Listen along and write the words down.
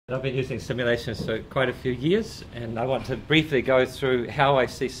I've been using simulations for quite a few years, and I want to briefly go through how I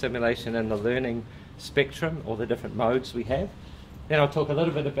see simulation in the learning spectrum, all the different modes we have. Then I'll talk a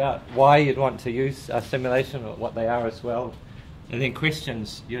little bit about why you'd want to use simulation, or what they are as well, and then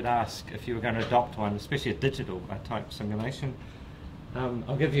questions you'd ask if you were going to adopt one, especially a digital type simulation.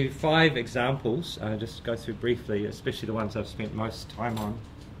 I'll give you 5 examples, just go through briefly, especially the ones I've spent most time on.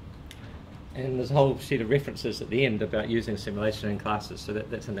 And there's a whole sheet of references at the end about using simulation in classes, so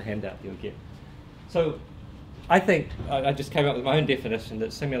that's in the handout you'll get. So I think I just came up with my own definition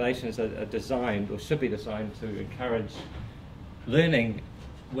that simulations are designed, or should be designed, to encourage learning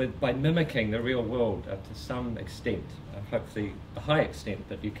by mimicking the real world to some extent, hopefully a high extent,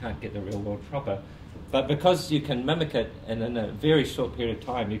 but you can't get the real world proper. But because you can mimic it, and in a very short period of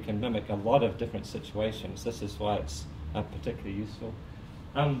time you can mimic a lot of different situations, this is why it's particularly useful.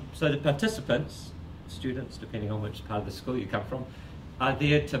 So the participants, students, depending on which part of the school you come from, are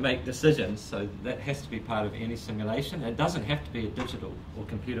there to make decisions, so that has to be part of any simulation. It doesn't have to be a digital or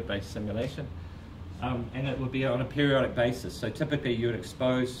computer-based simulation, and it will be on a periodic basis. So typically you would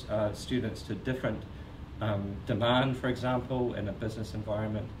expose students to different demand, for example, in a business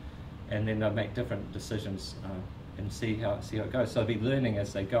environment, and then they'll make different decisions and see how it goes. So they'll be learning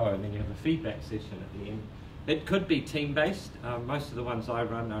as they go, and then you have a feedback session at the end. It could be team-based. Most of the ones I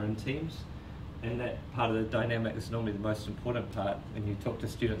run are in teams, and that part of the dynamic is normally the most important part. When you talk to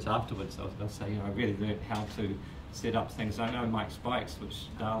students afterwards, they'll say, I really learned how to set up things. I know Mike's Bikes, which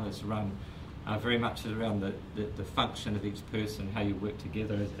Dale has run, very much around the function of each person, how you work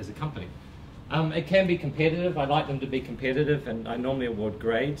together as a company. It can be competitive. I like them to be competitive, and I normally award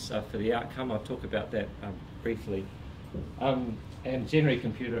grades for the outcome. I'll talk about that briefly. And generally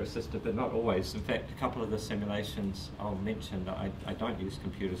computer assisted, but not always. In fact, a couple of the simulations I'll mention that I don't use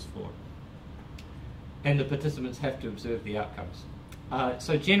computers for. And the participants have to observe the outcomes.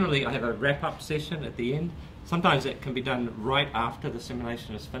 So generally I have a wrap-up session at the end. Sometimes it can be done right after the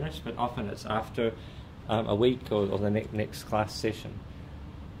simulation is finished, but often it's after a week or the next class session.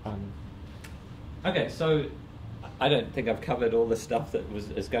 Okay, so I don't think I've covered all the stuff that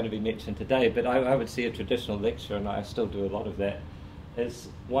is going to be mentioned today, but I would see a traditional lecture, and I still do a lot of that, as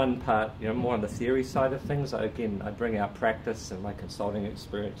one part, more on the theory side of things. I bring out practice and my consulting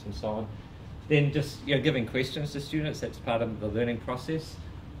experience and so on. Then just giving questions to students, that's part of the learning process.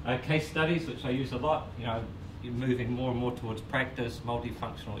 Case studies, which I use a lot, you're moving more and more towards practice,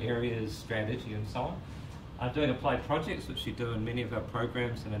 multifunctional areas, strategy and so on. Doing applied projects, which you do in many of our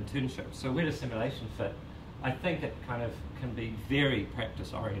programs, and internships. So where does simulation fit? I think it kind of can be very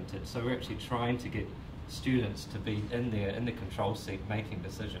practice oriented. So we're actually trying to get students to be in the control seat making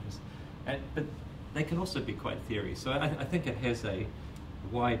decisions. But they can also be quite theory. So I think it has a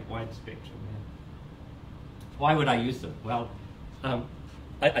wide spectrum. Why would I use them? Well,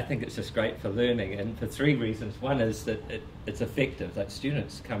 I think it's just great for learning, and for 3 reasons. One is that it's effective. Like,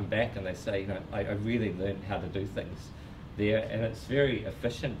 students come back and they say, I really learned how to do things there, and it's very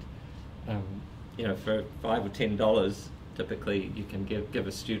efficient. For $5 or $10, typically you can give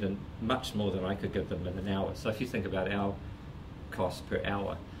a student much more than I could give them in an hour. So if you think about our cost per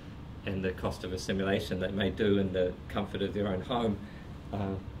hour and the cost of a simulation they may do in the comfort of their own home,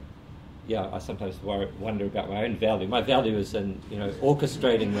 I sometimes wonder about my own value. My value is in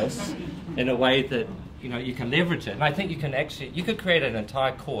orchestrating this in a way that you can leverage it. And I think you could create an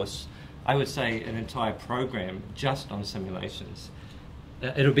entire course, I would say an entire program just on simulations.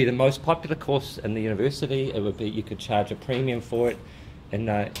 It'll be the most popular course in the university. It would be, you could charge a premium for it, and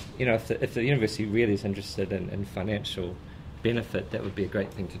if the university really is interested in financial benefit, that would be a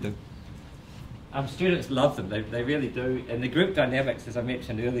great thing to do. Students love them, they really do, and the group dynamics, as I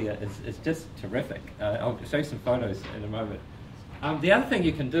mentioned earlier, is just terrific. I'll show you some photos in a moment. The other thing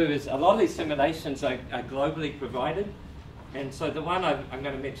you can do is, a lot of these simulations are globally provided, and so the one I'm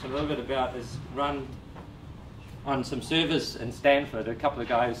going to mention a little bit about is run on some servers in Stanford. A couple of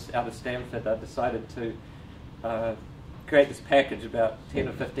guys out of Stanford decided to create this package about 10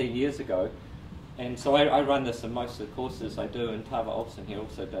 or 15 years ago, and so I run this in most of the courses I do, and Tava Olsen here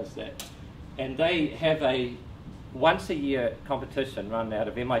also does that. And they have a once-a-year competition run out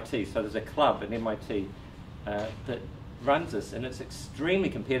of MIT, so there's a club at MIT that runs this, and it's extremely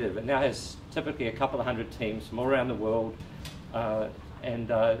competitive. It now has typically a couple of hundred teams from all around the world, and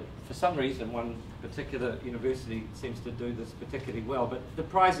for some reason one particular university seems to do this particularly well, but the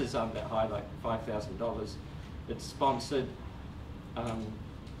prizes aren't that high, like $5,000. It's sponsored. A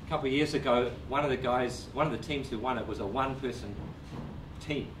couple of years ago, one of the teams who won it was a one-person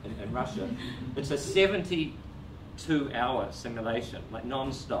team in Russia. It's a 72-hour simulation, like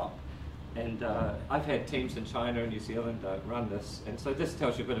non-stop, And I've had teams in China and New Zealand run this, and so this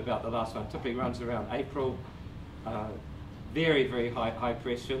tells you a bit about the last one. Typically runs around April. Very, very high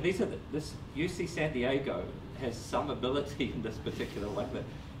pressure. This UC San Diego has some ability in this particular one, but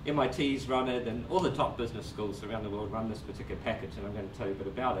MIT's run it, and all the top business schools around the world run this particular package, and I'm going to tell you a bit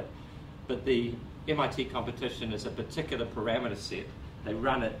about it. But the MIT competition is a particular parameter set. They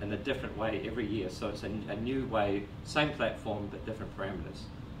run it in a different way every year, so it's a new way, same platform, but different parameters.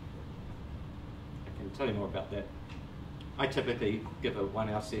 I can tell you more about that. I typically give a 1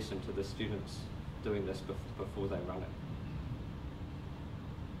 hour session to the students doing this before they run it.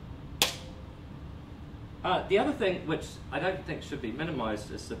 The other thing which I don't think should be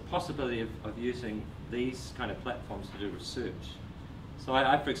minimized is the possibility of using these kind of platforms to do research. So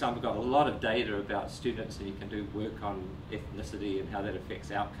I, for example, got a lot of data about students, and you can do work on ethnicity and how that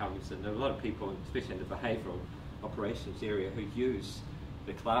affects outcomes, and there are a lot of people, especially in the behavioral operations area, who use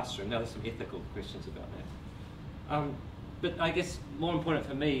the classroom. Now there's some ethical questions about that. But I guess more important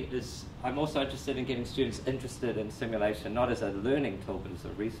for me is I'm also interested in getting students interested in simulation, not as a learning tool, but as a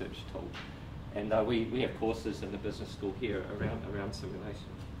research tool. And we have courses in the business school here around simulation.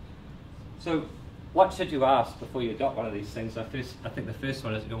 So what should you ask before you adopt one of these things? I think the first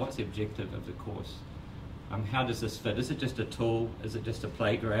one is, what's the objective of the course? How does this fit? Is it just a tool? Is it just a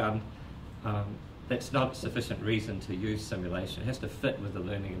playground? That's not sufficient reason to use simulation. It has to fit with the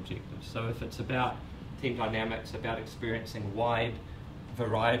learning objectives. So if it's about team dynamics, about experiencing wide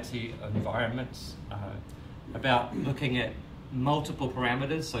variety of environments, about looking at multiple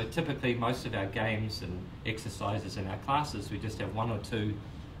parameters. So typically most of our games and exercises in our classes, we just have 1 or 2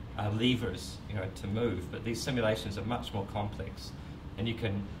 levers, to move. But these simulations are much more complex, and you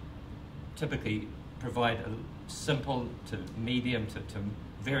can typically provide a simple to medium to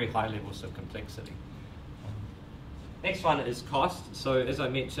very high levels of complexity. Next one is cost. So as I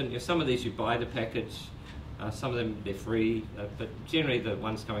mentioned, some of these you buy the package, some of them they're free, but generally the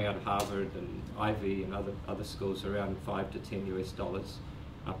ones coming out of Harvard and Ivy and other schools are around $5 to $10 US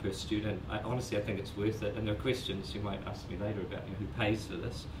per student. Honestly, I think it's worth it, and there are questions you might ask me later about who pays for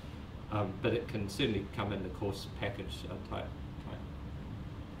this, but it can certainly come in the course package type.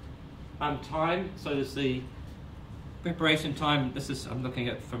 Time, so there's the preparation time. I'm looking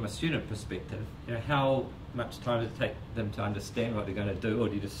at from a student perspective. How much time does it take them to understand what they're going to do, or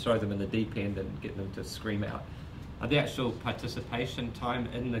do you just throw them in the deep end and get them to scream out? The actual participation time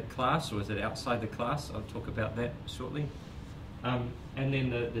in the class, or is it outside the class? I'll talk about that shortly. And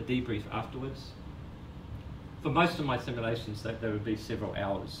then the debrief afterwards. For most of my simulations, there would be several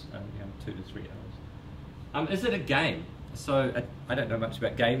hours, 2 to 3 hours. Is it a game? So I don't know much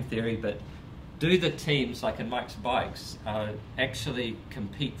about game theory, but do the teams, like in Mike's Bikes, actually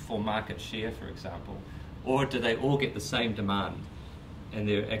compete for market share, for example? Or do they all get the same demand? And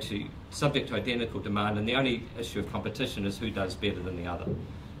they're actually subject to identical demand, and the only issue of competition is who does better than the other.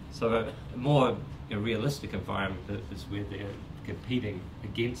 So a more realistic environment is where they're competing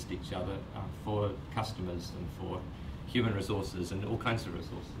against each other for customers and for human resources and all kinds of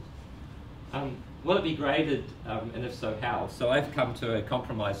resources. Will it be graded, and if so, how? So I've come to a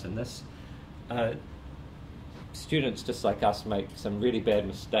compromise in this. Students just like us make some really bad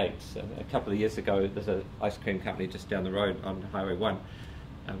mistakes. A couple of years ago, there's an ice cream company just down the road on Highway 1,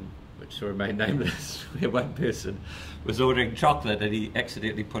 which will remain nameless, where one person was ordering chocolate and he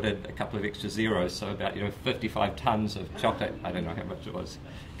accidentally put in a couple of extra zeros, so about 55 tons of chocolate, I don't know how much it was,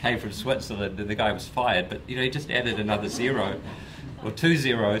 came from Switzerland, and the guy was fired, but he just added another 0 or 2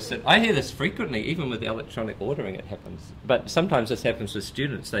 zeros. And I hear this frequently, even with electronic ordering it happens. But sometimes this happens with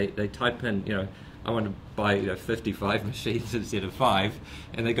students. They type in, I want to buy 55 machines instead of 5,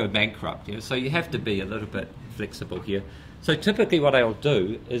 and they go bankrupt. So you have to be a little bit flexible here. So typically what I'll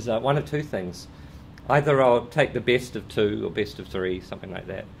do is one of 2 things. Either I'll take the best of 2 or best of 3, something like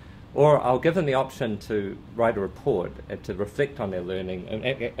that, or I'll give them the option to write a report and to reflect on their learning. And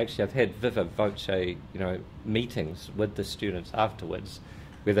actually I've had viva voce meetings with the students afterwards,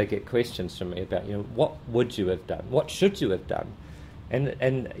 where they get questions from me about what would you have done, what should you have done.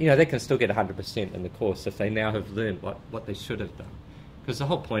 And they can still get 100% in the course if they now have learned what they should have done. Because the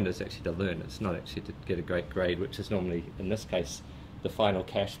whole point is actually to learn. It's not actually to get a great grade, which is normally, in this case, the final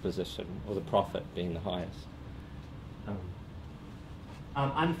cash position or the profit being the highest.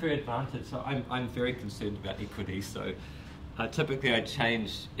 Unfair advantage. So I'm very concerned about equity. So typically I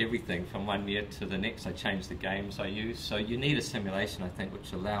change everything from one year to the next. I change the games I use. So you need a simulation, I think,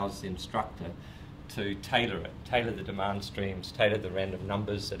 which allows the instructor to tailor the demand streams, tailor the random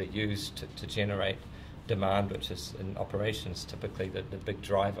numbers that are used to generate demand, which is in operations typically the big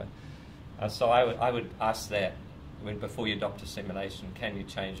driver. So I would ask that when before you adopt a simulation, can you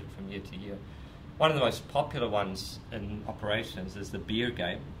change it from year to year? One of the most popular ones in operations is the beer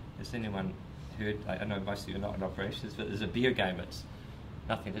game. Has anyone heard? I know most of you are not in operations, but there's a beer game. It's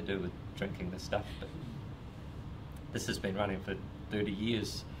nothing to do with drinking the stuff, but this has been running for 30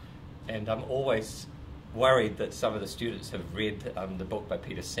 years, and I'm always worried that some of the students have read the book by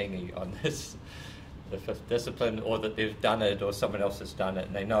Peter Senge on this, the fifth discipline, or that they've done it, or someone else has done it,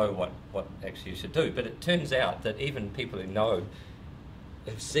 and they know what actually you should do. But it turns out that even people who know,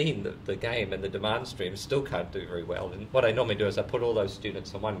 have seen the game and the demand stream, still can't do very well. And what I normally do is I put all those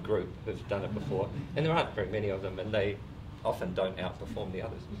students in one group who've done it before, and there aren't very many of them, and they often don't outperform the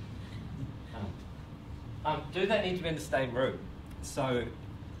others. Do they need to be in the same room? So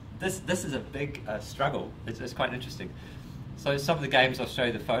this is a big struggle. It's quite interesting. So some of the games I'll show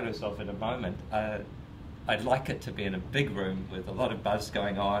you the photos of in a moment, I'd like it to be in a big room with a lot of buzz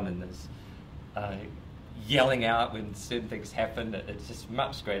going on, and there's yelling out when certain things happen. It's just a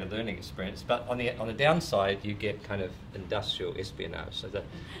much greater learning experience. But on the downside, you get kind of industrial espionage. So the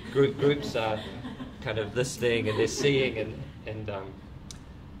groups are kind of listening and they're seeing, and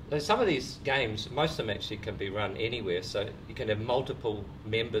some of these games, most of them actually can be run anywhere. So you can have multiple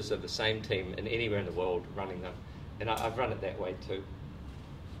members of the same team in anywhere in the world running them. And I've run it that way too.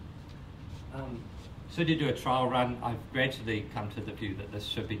 Should you do a trial run, I've gradually come to the view that this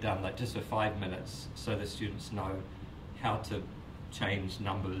should be done like just for 5 minutes, so the students know how to change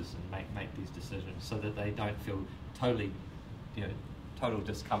numbers and make these decisions, so that they don't feel totally, total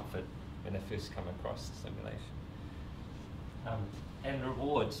discomfort when they first come across the simulation. And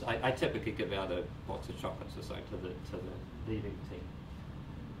rewards, I typically give out a box of chocolates or so to the leading team.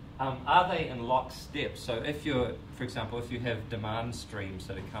 Are they in lockstep? So if you're, for example, if you have demand streams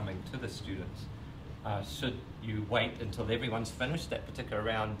that are coming to the students, should you wait until everyone's finished that particular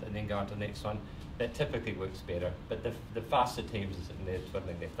round and then go on to the next one? That typically works better, but the faster teams are sitting there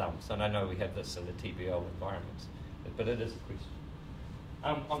twiddling their thumbs. And I know we have this in the TBL environments, but it is a question.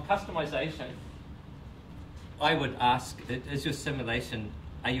 On customization, I would ask, is your simulation,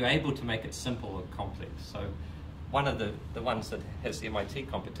 are you able to make it simple or complex? So one of the ones that has the MIT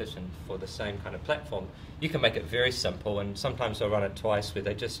competition for the same kind of platform, you can make it very simple, and sometimes I'll run it twice where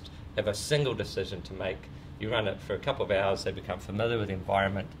they just have a single decision to make. You run it for a couple of hours, they become familiar with the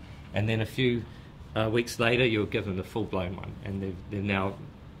environment, and then a few weeks later you'll give them the full-blown one, and they're now,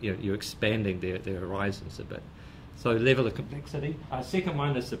 you're expanding their horizons a bit. So level of complexity. Second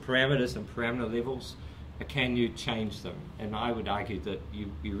one is the parameters and parameter levels. Can you change them? And I would argue that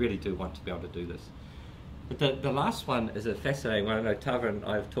you really do want to be able to do this. But the last one is a fascinating one. I know Tava and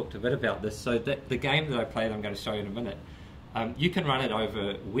I have talked a bit about this. So the game that I played, I'm going to show you in a minute, you can run it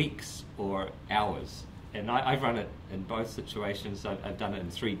over weeks or hours. And I've run it in both situations. I've done it in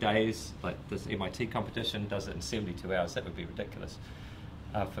 3 days, like this MIT competition does it in 72 hours. That would be ridiculous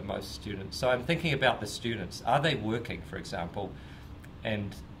for most students. So I'm thinking about the students. Are they working, for example,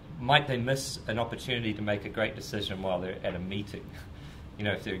 and might they miss an opportunity to make a great decision while they're at a meeting,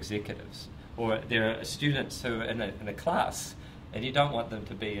 if they're executives? Or there are students who are in a class, and you don't want them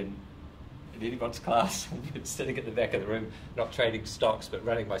to be in anyone's class, and you're sitting at the back of the room, not trading stocks, but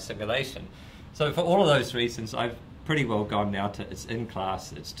running my simulation. So for all of those reasons, I've pretty well gone now to it's in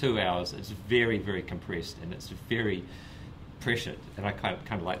class, it's 2 hours, it's very, very compressed, and it's very pressured, and I kind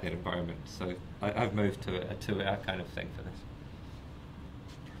of like that environment. So I've moved to a 2-hour kind of thing for this.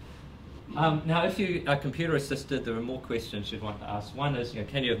 Now, if you are computer assisted, there are more questions you'd want to ask. One is,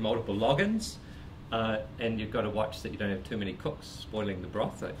 can you have multiple logins? And you've got to watch that you don't have too many cooks spoiling the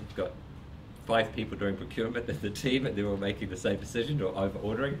broth. Like you've got 5 people doing procurement in the team, and they're all making the same decision or over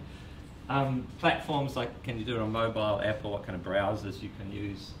ordering. Platforms like, can you do it on mobile, app, or what kind of browsers you can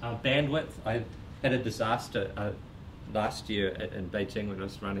use? Bandwidth. I had a disaster last year in Beijing when I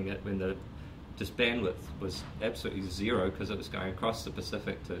was running it, when the just bandwidth was absolutely zero because it was going across the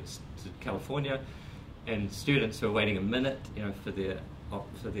Pacific to California, and students who were waiting a minute, for their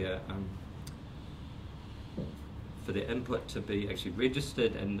input to be actually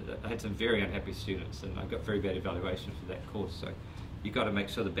registered, and I had some very unhappy students, and I got very bad evaluation for that course. So you've got to make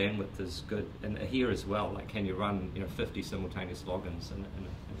sure the bandwidth is good, and here as well, like can you run 50 simultaneous logins in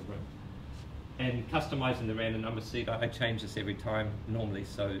a room? And customizing the random number seed, I change this every time normally,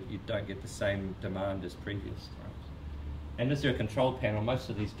 so you don't get the same demand as previous times. And is there a control panel? Most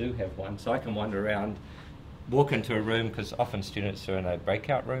of these do have one, so I can wander around, walk into a room, because often students are in a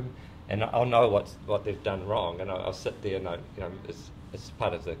breakout room, and I'll know what they've done wrong, and I'll sit there, and it's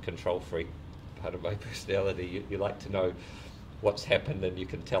part of the control freak part of my personality. You like to know what's happened, and you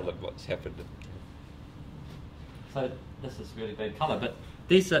can tell them what's happened. So this is really bad colour, but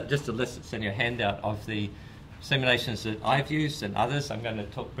these are just a list that's in your handout of the simulations that I've used and others. I'm going to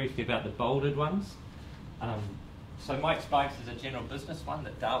talk briefly about the bolded ones. So Mike Spikes is a general business one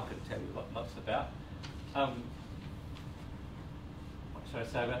that Dale could tell you lots about. What should I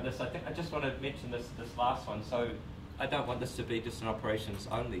say about this? I think I just want to mention this last one. So I don't want this to be just an operations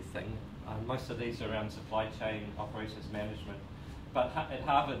only thing. Most of these are around supply chain operations management. But at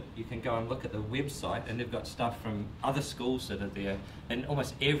Harvard, you can go and look at the website, and they've got stuff from other schools that are there in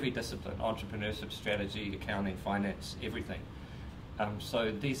almost every discipline: entrepreneurship, strategy, accounting, finance, everything. So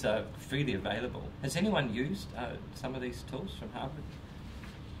these are freely available. Has anyone used some of these tools from Harvard?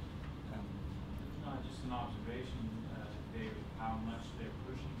 No, just an observation, David, how much they're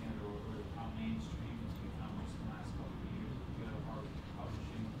pushing it or how mainstream it's become just in the last couple of years. If you go to Harvard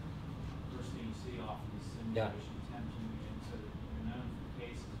Publishing, first thing you see often is simulation attempts, and so they're known for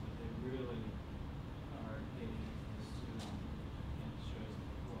cases, but they really are getting this to it shows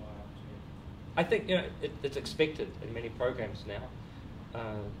the full opportunity. I think it's expected in many programs now.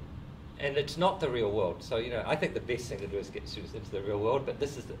 And it's not the real world. So, I think the best thing to do is get students into the real world, but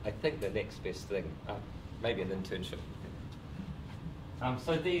this is, I think, the next best thing, maybe an internship.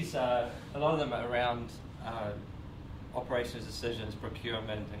 So these, a lot of them are around operations decisions,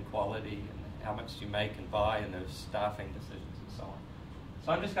 procurement and quality, and how much you make and buy, and those staffing decisions and so on.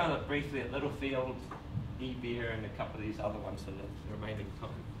 So I'm just going to look briefly at Littlefield, eBeer, and a couple of these other ones in the remaining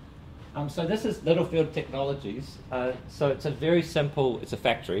time. So this is Littlefield Technologies. So it's it's a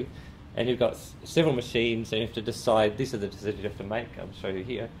factory, and you've got several machines, and you have to decide, these are the decisions you have to make. I'll show you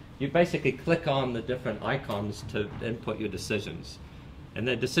here. You basically click on the different icons to input your decisions. And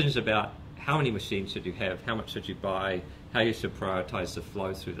the decisions about how many machines should you have, how much should you buy, how you should prioritize the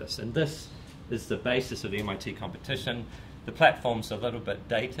flow through this. And this is the basis of the MIT competition. The platform's a little bit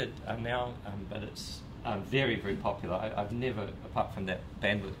dated now, but it's very, very popular. I've never, apart from that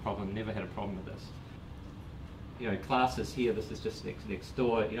bandwidth problem, never had a problem with this. Classes here, this is just next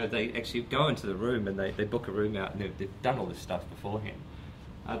door. They actually go into the room and they book a room out, and they've done all this stuff beforehand.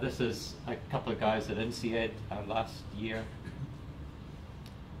 This is a couple of guys at INSEAD last year.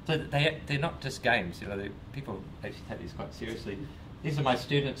 So they're not just games. People actually take these quite seriously. These are my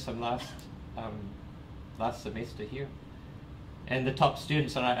students from last semester here. And the top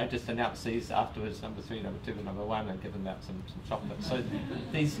students, and I just announced these afterwards, number 3, number 2, and number 1, and give them out some chocolate. So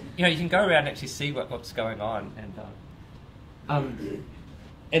these, you can go around and actually see what's going on.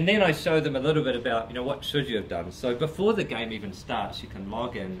 And then I show them a little bit about, what should you have done. So before the game even starts, you can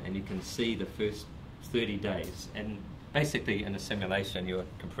log in and you can see the first 30 days. And basically in a simulation, you're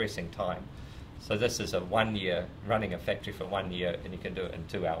compressing time. So this is a 1 year, running a factory for 1 year, and you can do it in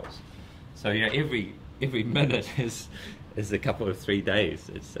 2 hours. So every minute is a couple of 3 days.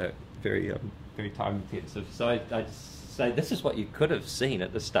 It's very time intensive. So I say this is what you could have seen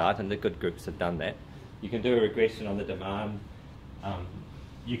at the start, and the good groups have done that. You can do a regression on the demand.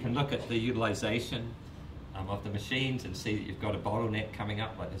 You can look at the utilization of the machines and see that you've got a bottleneck coming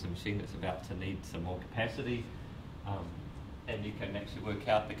up, like there's a machine that's about to need some more capacity. And you can actually work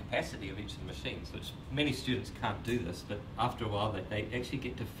out the capacity of each of the machines, which many students can't do this, but after a while they actually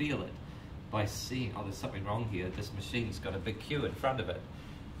get to feel it by seeing, there's something wrong here, this machine's got a big queue in front of it.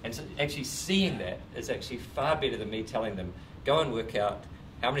 And so actually seeing that is actually far better than me telling them, go and work out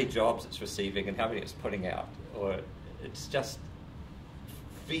how many jobs it's receiving and how many it's putting out. Or it's just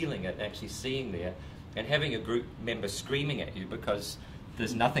feeling it, actually seeing there, and having a group member screaming at you because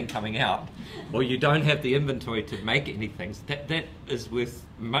there's nothing coming out, or you don't have the inventory to make anything. That is worth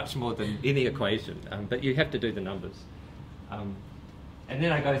much more than any equation, but you have to do the numbers. And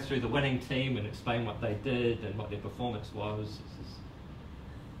then I go through the winning team and explain what they did and what their performance was.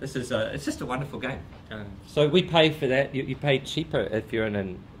 It's just a wonderful game. So we pay for that. You pay cheaper if you're in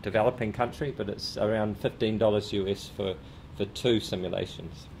a developing country, but it's around $15 US for 2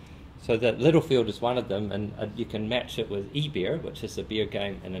 simulations. So that Littlefield is one of them, and you can match it with eBeer, which is a beer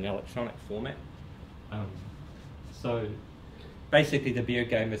game in an electronic format. So basically the beer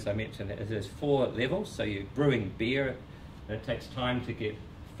game, as I mentioned, has 4 levels. So you're brewing beer, and it takes time to get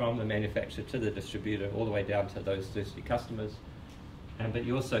from the manufacturer to the distributor all the way down to those thirsty customers. But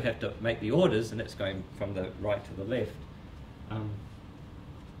you also have to make the orders, and that's going from the right to the left.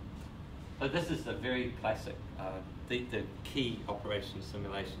 So this is a very classic, the key operation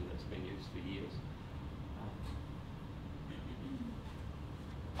simulation that's been used for years.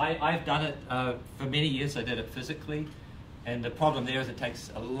 I've done it for many years. I did it physically, and the problem there is it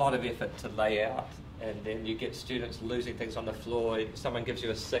takes a lot of effort to lay out, and then you get students losing things on the floor. Someone gives you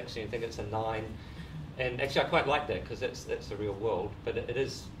a 6 and you think it's a 9. And actually I quite like that because that's the real world, but it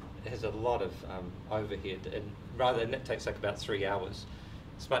has a lot of overhead, and it takes like about 3 hours.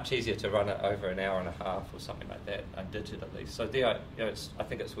 it's much easier to run it over an hour and a half or something like that digitally. So there, I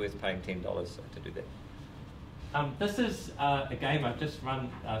think it's worth paying $10 to do that. This is a game I've just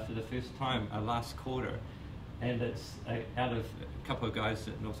run for the first time last quarter, and it's out of a couple of guys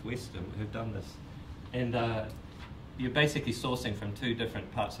at Northwestern who've done this. And you're basically sourcing from two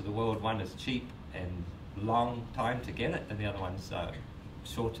different parts of the world. One is cheap and long time to get it, and the other one's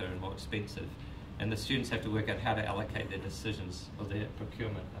shorter and more expensive. And the students have to work out how to allocate their decisions or their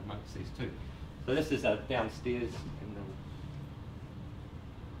procurement amongst these two. So this is downstairs, and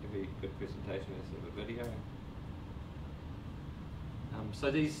give me a good presentation of a video. So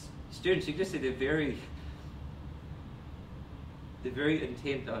these students, you can just see they're very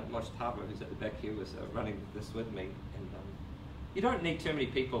intent on. Mosh Taba, who's at the back here, was running this with me. And you don't need too many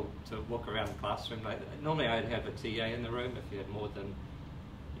people to walk around the classroom. Normally I'd have a TA in the room if you had more than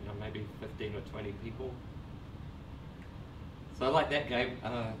maybe 15 or 20 people. So I like that game.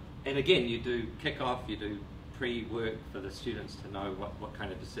 And again, you do kick-off, you do pre-work for the students to know what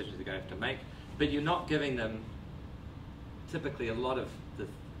kind of decisions they're going to have to make. But you're not giving them typically a lot of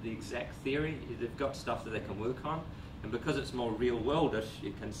the exact theory. They've got stuff that they can work on. And because it's more real-worldish,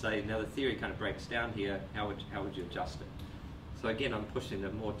 you can say, now the theory kind of breaks down here, how would you adjust it? So again, I'm pushing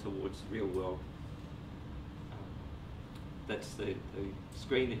them more towards real-world. That's the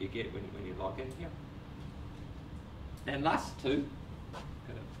screen that you get when you log in here. And last two,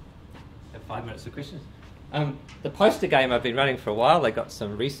 have 5 minutes of questions. The poster game I've been running for a while. I got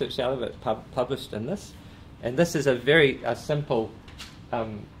some research out of it published in this. And this is a very simple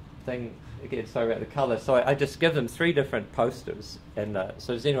thing. Again, sorry about the colour. So I just give them 3 different posters. And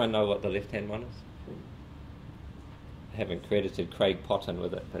so does anyone know what the left-hand one is? I haven't credited Craig Potton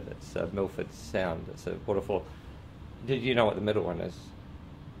with it, but it's Milford Sound. It's a waterfall. Did you know what the middle one is?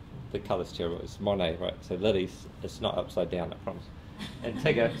 The colour's terrible. It's Monet, right? So Lily's, it's not upside down, I promise. And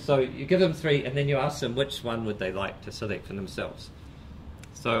Tigger. So you give them 3, and then you ask them which one would they like to select for themselves.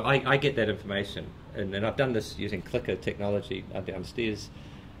 So I get that information, and I've done this using clicker technology downstairs.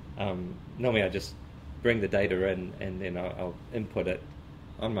 Normally I just bring the data in, and then I'll input it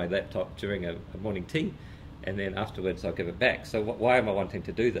on my laptop during a morning tea, and then afterwards I'll give it back. So why am I wanting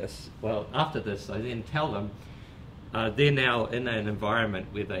to do this? Well, after this, I then tell them they're now in an environment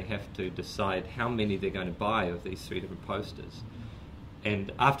where they have to decide how many they're going to buy of these 3 different posters.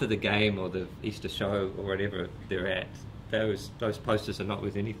 And after the game or the Easter show or whatever they're at, those posters are not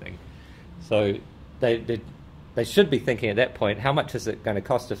worth anything. So they should be thinking at that point, how much is it going to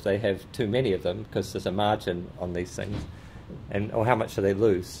cost if they have too many of them, because there's a margin on these things, or how much do they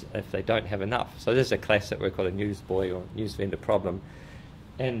lose if they don't have enough. So this is a classic what we call a newsboy or news vendor problem.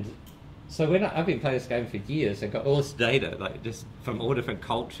 And so when I've been playing this game for years and got all this data, like just from all different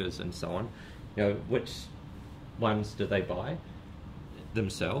cultures and so on, which ones do they buy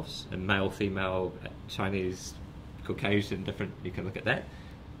themselves, and male, female, Chinese, Caucasian, different, you can look at that.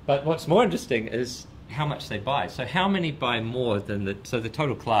 But what's more interesting is how much they buy. So how many buy more than the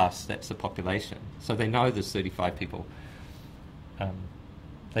total class, that's the population. So they know there's 35 people.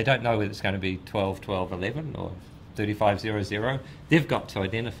 They don't know whether it's going to be 12, 12, 11 or 3500. They've got to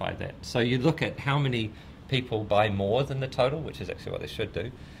identify that. So you look at how many people buy more than the total, which is actually what they should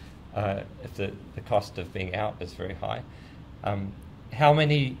do, if the cost of being out is very high. How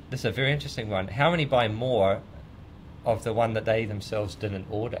many, this is a very interesting one, how many buy more of the one that they themselves didn't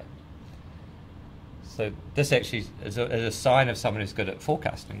order? So this actually is a sign of someone who's good at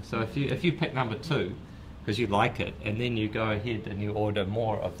forecasting. So if you pick number 2 because you like it, and then you go ahead and you order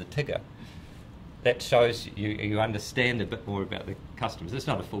more of the Tigger, that shows you understand a bit more about the customers. It's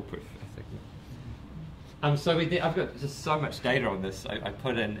not a foolproof, I think. So I've got just so much data on this I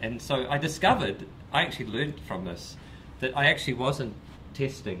put in, and so I actually learned from this that I actually wasn't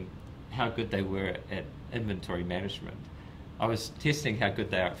testing how good they were at inventory management. I was testing how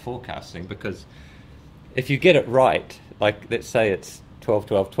good they are at forecasting, because if you get it right, like let's say it's 12,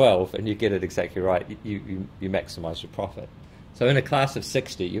 12, 12, and you get it exactly right, you maximize your profit. So in a class of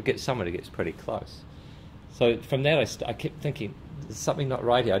 60, you'll get someone who gets pretty close. So from that, I kept thinking, there's something not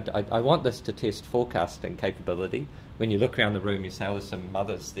right here. I want this to test forecasting capability. When you look around the room, you say, oh, there's some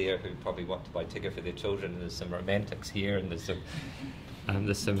mothers there who probably want to buy Tigger for their children, and there's some romantics here, and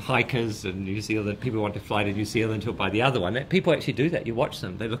there's some hikers in New Zealand. People want to fly to New Zealand to buy the other one. People actually do that. You watch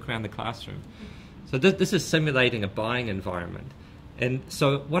them. They look around the classroom. So this is simulating a buying environment. And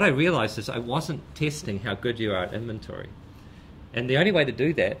so what I realized is I wasn't testing how good you are at inventory. And the only way to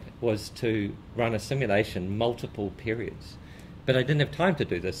do that was to run a simulation multiple periods. But I didn't have time to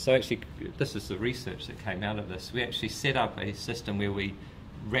do this. So actually, this is the research that came out of this. We actually set up a system where we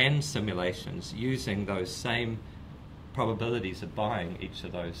ran simulations using those same probabilities of buying each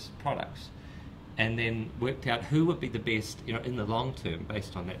of those products, and then worked out who would be the best, in the long term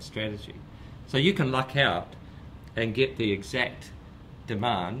based on that strategy. So you can luck out and get the exact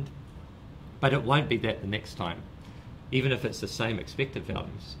demand, but it won't be that the next time, even if it's the same expected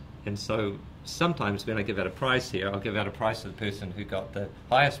values. And so sometimes when I give out a prize here, I'll give out a prize to the person who got the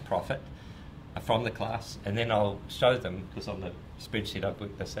highest profit from the class, and then I'll show them, because on the spreadsheet I've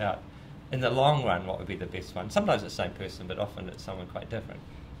worked this out, in the long run what would be the best one. Sometimes it's the same person, but often it's someone quite different.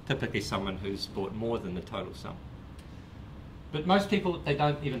 Typically someone who's bought more than the total sum. But most people, they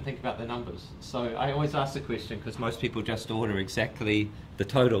don't even think about the numbers. So I always ask the question, because most people just order exactly the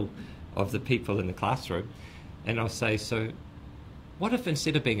total of the people in the classroom, and I'll say, so what if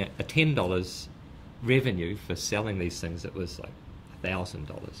instead of being a $10 revenue for selling these things, it was like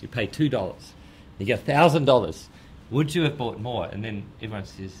 $1,000? You pay $2, you get $1,000. Would you have bought more? And then everyone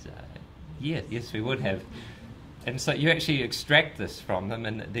says, yes, we would have. And so you actually extract this from them,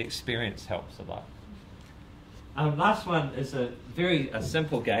 and the experience helps a lot. Last one is a very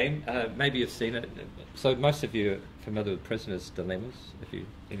simple game. Maybe you've seen it. So most of you are familiar with Prisoner's Dilemmas, if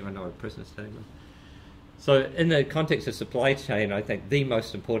anyone know what Prisoner's Dilemma is. So in the context of supply chain, I think the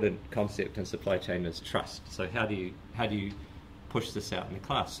most important concept in supply chain is trust. So how do you push this out in the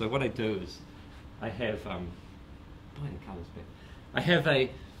class? So what I do is I have I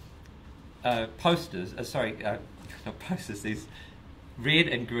have posters, these red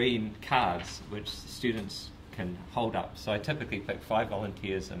and green cards which students can hold up. So I typically pick 5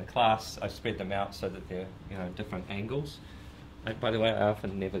 volunteers in a class. I spread them out so that they're different angles. By the way, I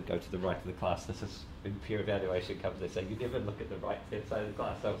often never go to the right of the class. This is when peer evaluation comes. They say, you never look at the right side of the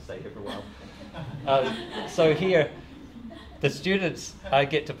class. I'll say everyone. So here, the students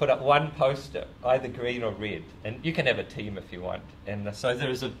get to put up one poster, either green or red. And you can have a team if you want. And so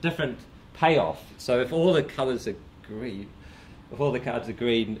there is a different payoff. So if all the colours are green, if all the cards are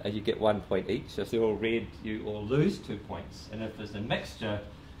green, you get 1 point each. If they're all red, you all lose 2 points. And if there's a mixture,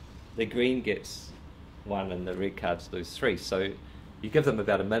 the green gets 1 and the red cards lose 3. So you give them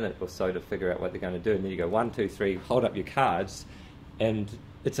about a minute or so to figure out what they're going to do, and then you go 1, 2, 3, hold up your cards, and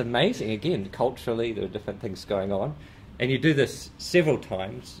it's amazing. Again, culturally, there are different things going on, and you do this several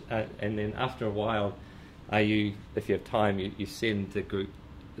times, and then after a while, if you have time, you send the group,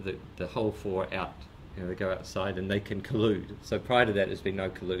 the whole 4 out. They go outside and they can collude. So prior to that, there's been no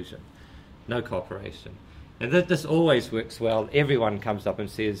collusion, no cooperation, and this always works well. Everyone comes up and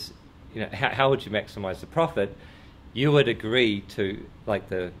says, how would you maximise the profit? You would agree to, like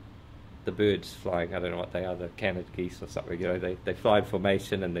the birds flying, I don't know what they are, the Canada geese or something, they fly in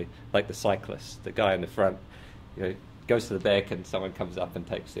formation, and they, like the cyclist, the guy in the front, goes to the back and someone comes up and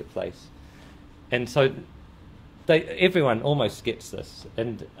takes their place. And so everyone almost gets this.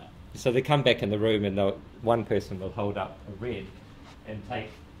 And so they come back in the room, and one person will hold up a red and take,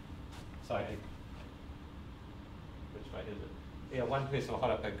 which way is it? Yeah, one person will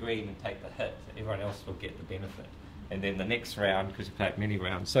hold up a green and take the hit. Everyone else will get the benefit. And then the next round, because you play it many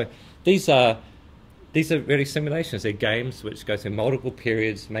rounds. So these are really simulations. They're games which go through multiple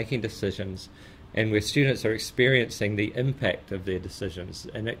periods, making decisions, and where students are experiencing the impact of their decisions.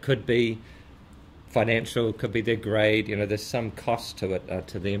 And it could be financial, it could be their grade. There's some cost to it,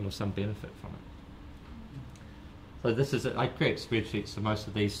 to them, or some benefit from it. So I create spreadsheets for most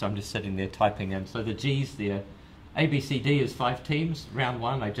of these, so I'm just sitting there typing in. So the G's there. ABCD is 5 teams. Round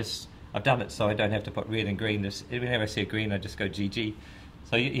 1, I've done it so I don't have to put red and green. Whenever I see a green, I just go GG.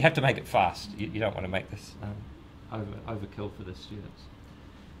 So you have to make it fast. You don't want to make this overkill for the students.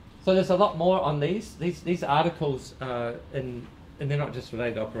 So there's a lot more on these. These articles, and they're not just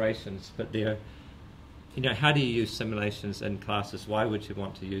related to operations, but they're, how do you use simulations in classes? Why would you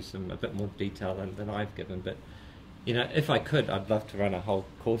want to use them? A bit more detail than I've given. But, if I could, I'd love to run a whole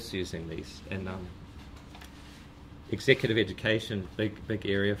course using these. And executive education, big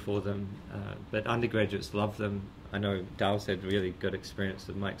area for them, but undergraduates love them. I know Dale's had really good experience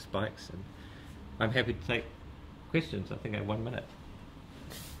with Mike's bikes, and I'm happy to take questions. I think I have 1 minute.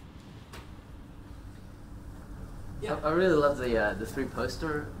 Yeah, I really love the 3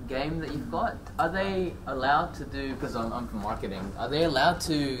 poster game that you've got. Are they allowed to do, because I'm from marketing, are they allowed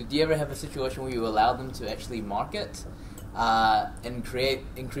to, do you ever have a situation where you allow them to actually market and create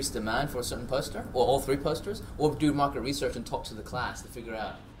increased demand for a certain poster, or all 3 posters, or do market research and talk to the class to figure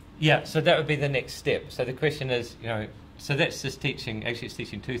out? Yeah, so that would be the next step. So the question is, so that's just teaching, actually it's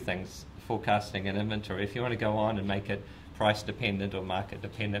teaching 2 things, forecasting and inventory. If you want to go on and make it price dependent or market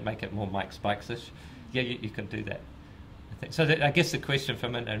dependent, make it more Mike's Bikes-ish, yeah, you can do that. So I guess the question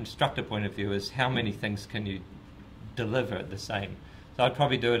from an instructor point of view is, how many things can you deliver at the same? So I'd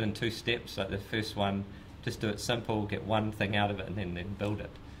probably do it in 2 steps. Like the first one Just do it simple, get one thing out of it, and then build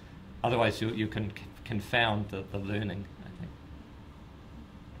it. Otherwise, you can confound the learning, I think.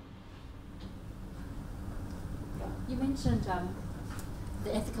 You mentioned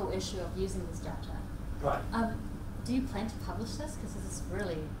the ethical issue of using this data. Right. Do you plan to publish this? Because this is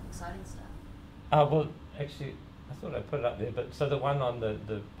really exciting stuff. Well, actually, I thought I put it up there, but so the one on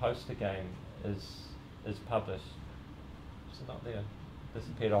the poster game is published. It's not there.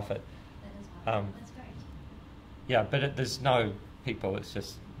 Disappeared off it. That is one. That's great. Yeah, but there's no people. It's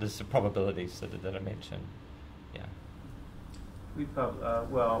just there's the probabilities that I mentioned. Yeah. We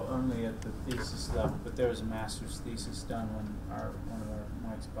well, only at the thesis level, but there was a master's thesis done on one of our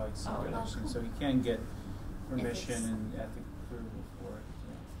Mike's Bike simulations, cool. so he can get permission Ethics. and ethic approval for it.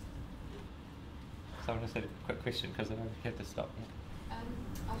 Yeah. So I want to say a quick question because I don't have to stop. Yeah.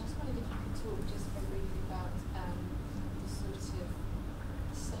 I just wondered if you could talk just very briefly about the sort of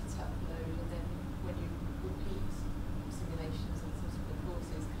setup load, and then when you repeat simulations and sort of the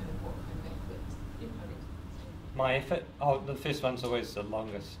courses, kind of what kind of effort you put into it. My effort, the first one's always the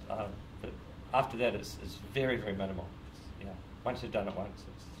longest, but after that it's very, very minimal. Yeah, once you've done it once,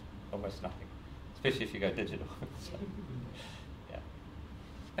 it's almost nothing, especially if you go digital. So, yeah.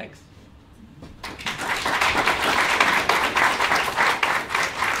 Thanks.